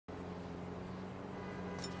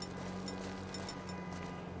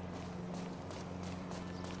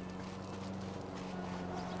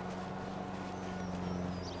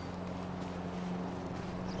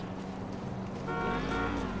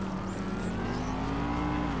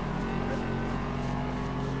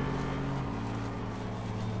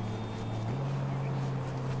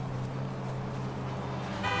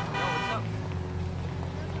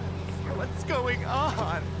going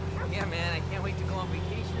on? Yeah, man, I can't wait to go on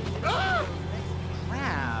vacation. Ah!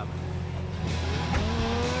 Crap.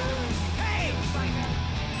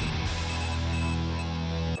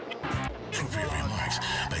 Prove your remarks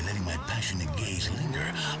by letting my passionate gaze linger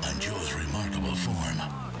on Joe's remarkable form.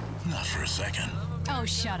 Not for a second. Oh,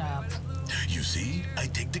 shut up. You see, I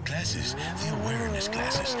take the classes, the awareness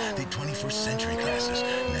classes, the 21st century classes.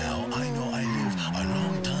 Now I know I live a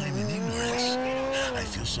long time in ignorance. I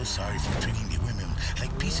feel so sorry for treating the women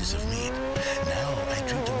like pieces of meat. Now I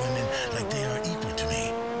treat the women like they are equal to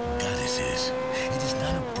me. Goddesses, it is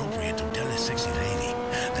not appropriate to tell a sexy lady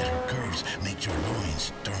that her curves make your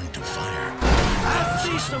loins turn to fire. I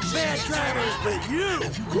see some bad drivers, but you!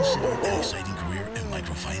 Have you considered an exciting career in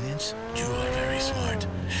microfinance? You are very smart.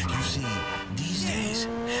 You see, these days,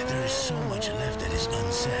 there is so much left that is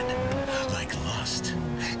unsaid. Like lust.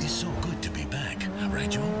 It's so good to be back. Right,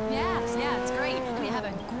 Joe? Yeah, it's great. We have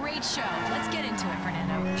a great show. Let's get into it,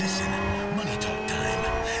 Fernando. Listen, money talk time.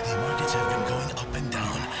 The markets have been going up and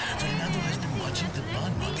down. Fernando has been watching the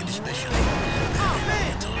bond market especially. Oh,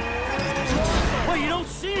 man! Well, you don't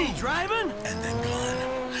see me driving? And then gone.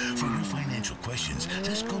 For your financial questions,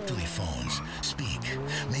 just go to the phones. Speak.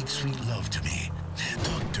 Make sweet love to me.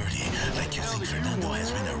 Talk dirty, like you think Fernando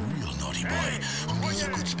has been a real naughty boy who needs a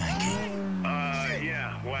good spanking.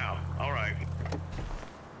 Yeah, wow. All right.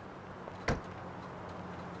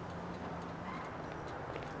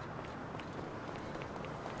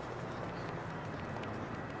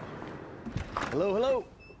 Hello, hello.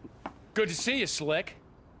 Good to see you, Slick.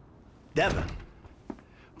 Devin, what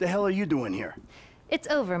the hell are you doing here? It's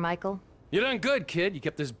over, Michael. You done good, kid. You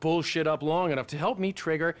kept this bullshit up long enough to help me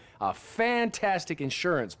trigger a fantastic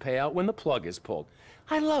insurance payout when the plug is pulled.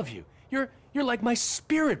 I love you. You're like my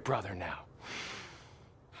spirit brother now.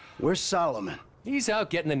 Where's Solomon? He's out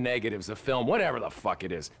getting the negatives of film, whatever the fuck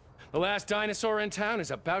it is. The last dinosaur in town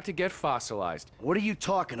is about to get fossilized. What are you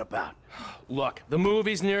talking about? Look, the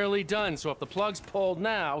movie's nearly done, so if the plug's pulled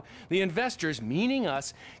now, the investors, meaning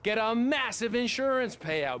us, get a massive insurance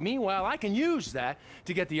payout. Meanwhile, I can use that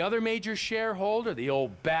to get the other major shareholder, the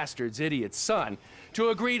old bastard's idiot son, to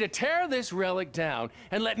agree to tear this relic down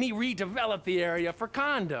and let me redevelop the area for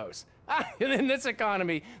condos. In this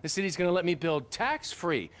economy, the city's gonna let me build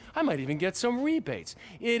tax-free. I might even get some rebates.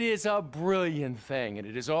 It is a brilliant thing, and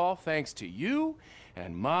it is all thanks to you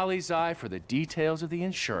and Molly's eye for the details of the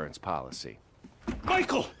insurance policy.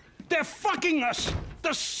 Michael, they're fucking us!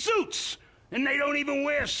 The suits! And they don't even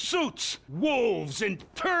wear suits! Wolves in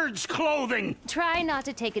turds' clothing! Try not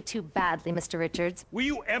to take it too badly, Mr. Richards. Were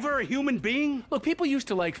you ever a human being? Look, people used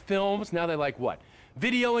to like films, now they like what?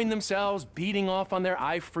 Videoing themselves, beating off on their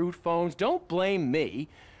iFruit phones. Don't blame me.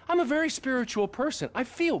 I'm a very spiritual person. I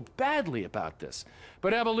feel badly about this.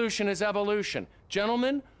 But evolution is evolution.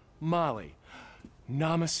 Gentlemen, Molly,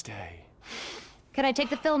 namaste. Can I take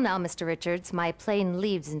the film now, Mr. Richards? My plane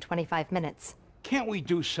leaves in 25 minutes. Can't we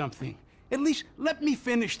do something? At least let me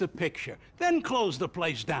finish the picture, then close the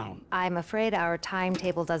place down. I'm afraid our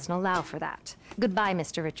timetable doesn't allow for that. Goodbye,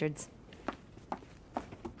 Mr. Richards.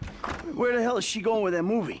 Where the hell is she going with that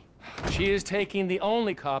movie? She is taking the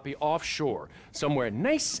only copy offshore, somewhere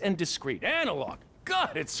nice and discreet. Analog.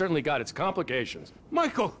 God, it's certainly got its complications.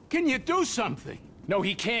 Michael, can you do something? No,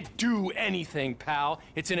 he can't do anything, pal.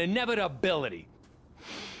 It's an inevitability.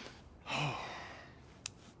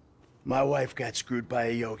 My wife got screwed by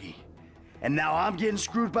a yogi. And now I'm getting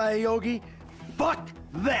screwed by a yogi? Fuck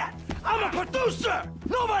that! I'm a producer!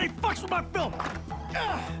 Nobody fucks with my film!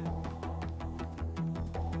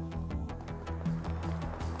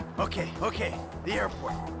 Okay, the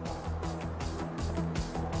airport.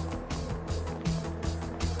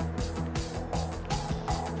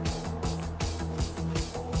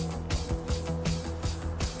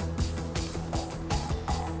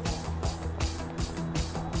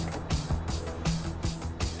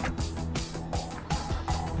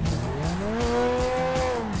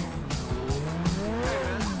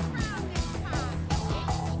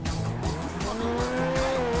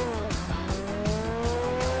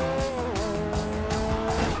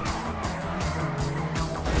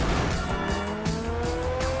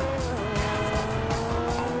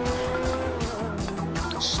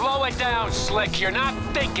 Slow it down, Slick. You're not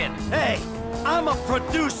thinking. Hey, I'm a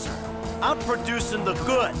producer. I'm producing the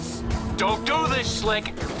goods. Don't do this, Slick.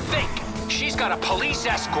 Think. She's got a police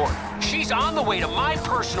escort. She's on the way to my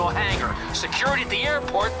personal hangar. Security at the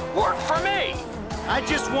airport worked for me. I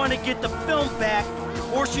just want to get the film back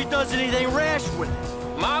before she does anything rash with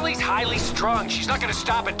it. Molly's highly strung. She's not gonna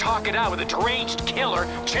stop and talk it out with a deranged killer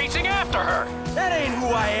chasing after her. That ain't who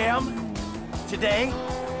I am. Today,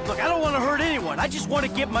 look, I don't want to hurt anyone. I just want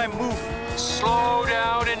to get my movie. Slow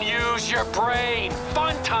down and use your brain.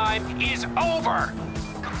 Fun time is over.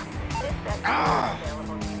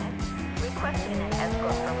 Requesting an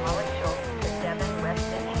escort from Molly Schultz to Devin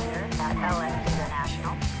Weston Hangar at LS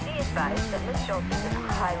International. Be advised that Ms. Schultz is in a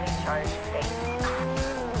highly charged state.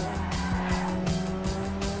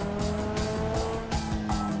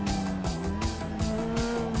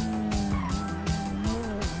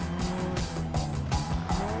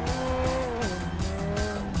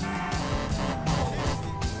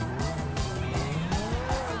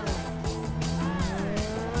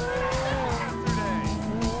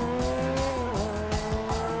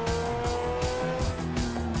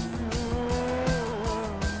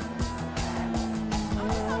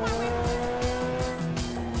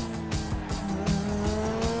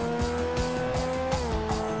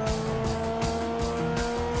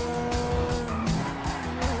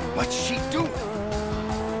 What's she doing?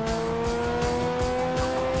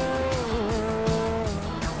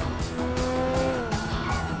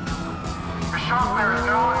 Bishop, there is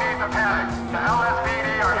no need to panic. The LSPD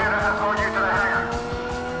are here to escort you to the hangar.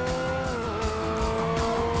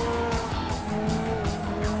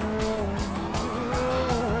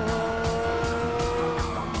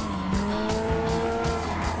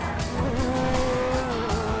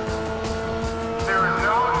 There is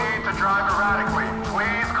no need to drive erratically.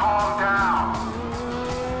 Please calm down.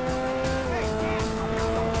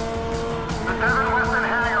 The Devin Weston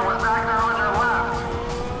hangar was back there on your left.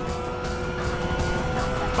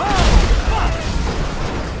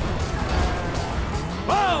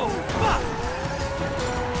 Whoa, fuck!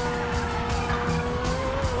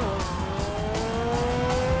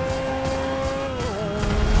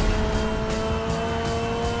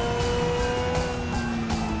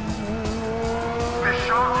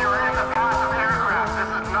 Bishop, you're in the path of aircraft. This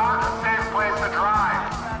is not a safe place to drive.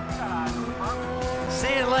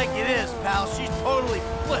 Say it like it is, pal. She's totally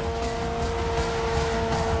flipped.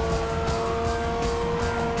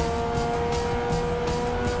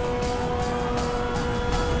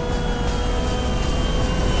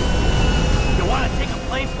 You want to take a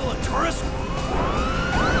plane full of tourists?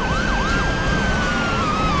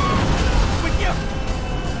 With you.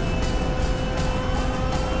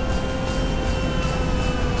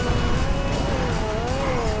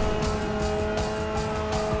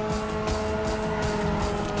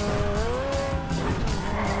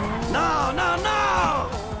 No, no, no!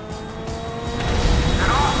 Get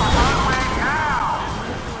off the runway now!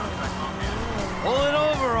 Pull it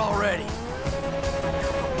over already.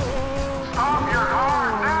 Stop your car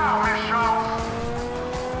now, Miss Schultz!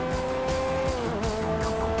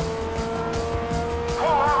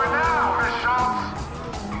 Pull over now, Miss Schultz!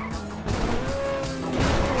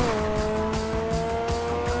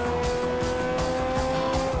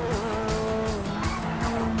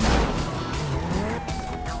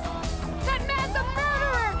 That man's a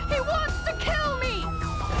murderer! He wants to kill me!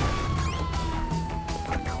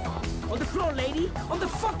 On the floor, lady! On the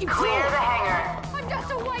fucking Clear the hangar. I'm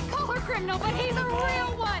just a white-collar criminal, but he's a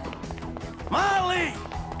real one! Molly!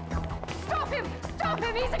 Stop him! Stop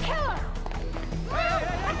him! He's a killer!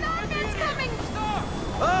 Another man's coming!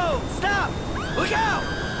 Oh, stop! Look out!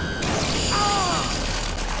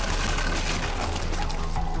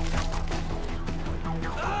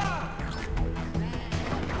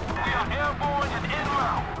 We are airborne and en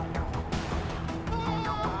route.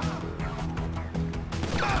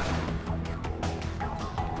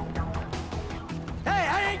 Hey,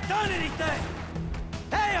 I ain't done anything!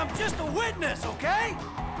 Hey, I'm just a witness, okay?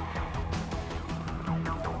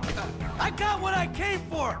 I got what I came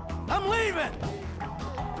for! I'm leaving!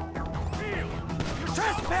 You're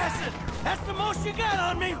trespassing! That's the most you got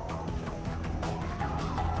on me!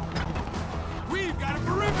 We've got a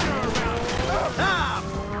perimeter around! Ah,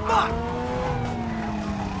 fuck!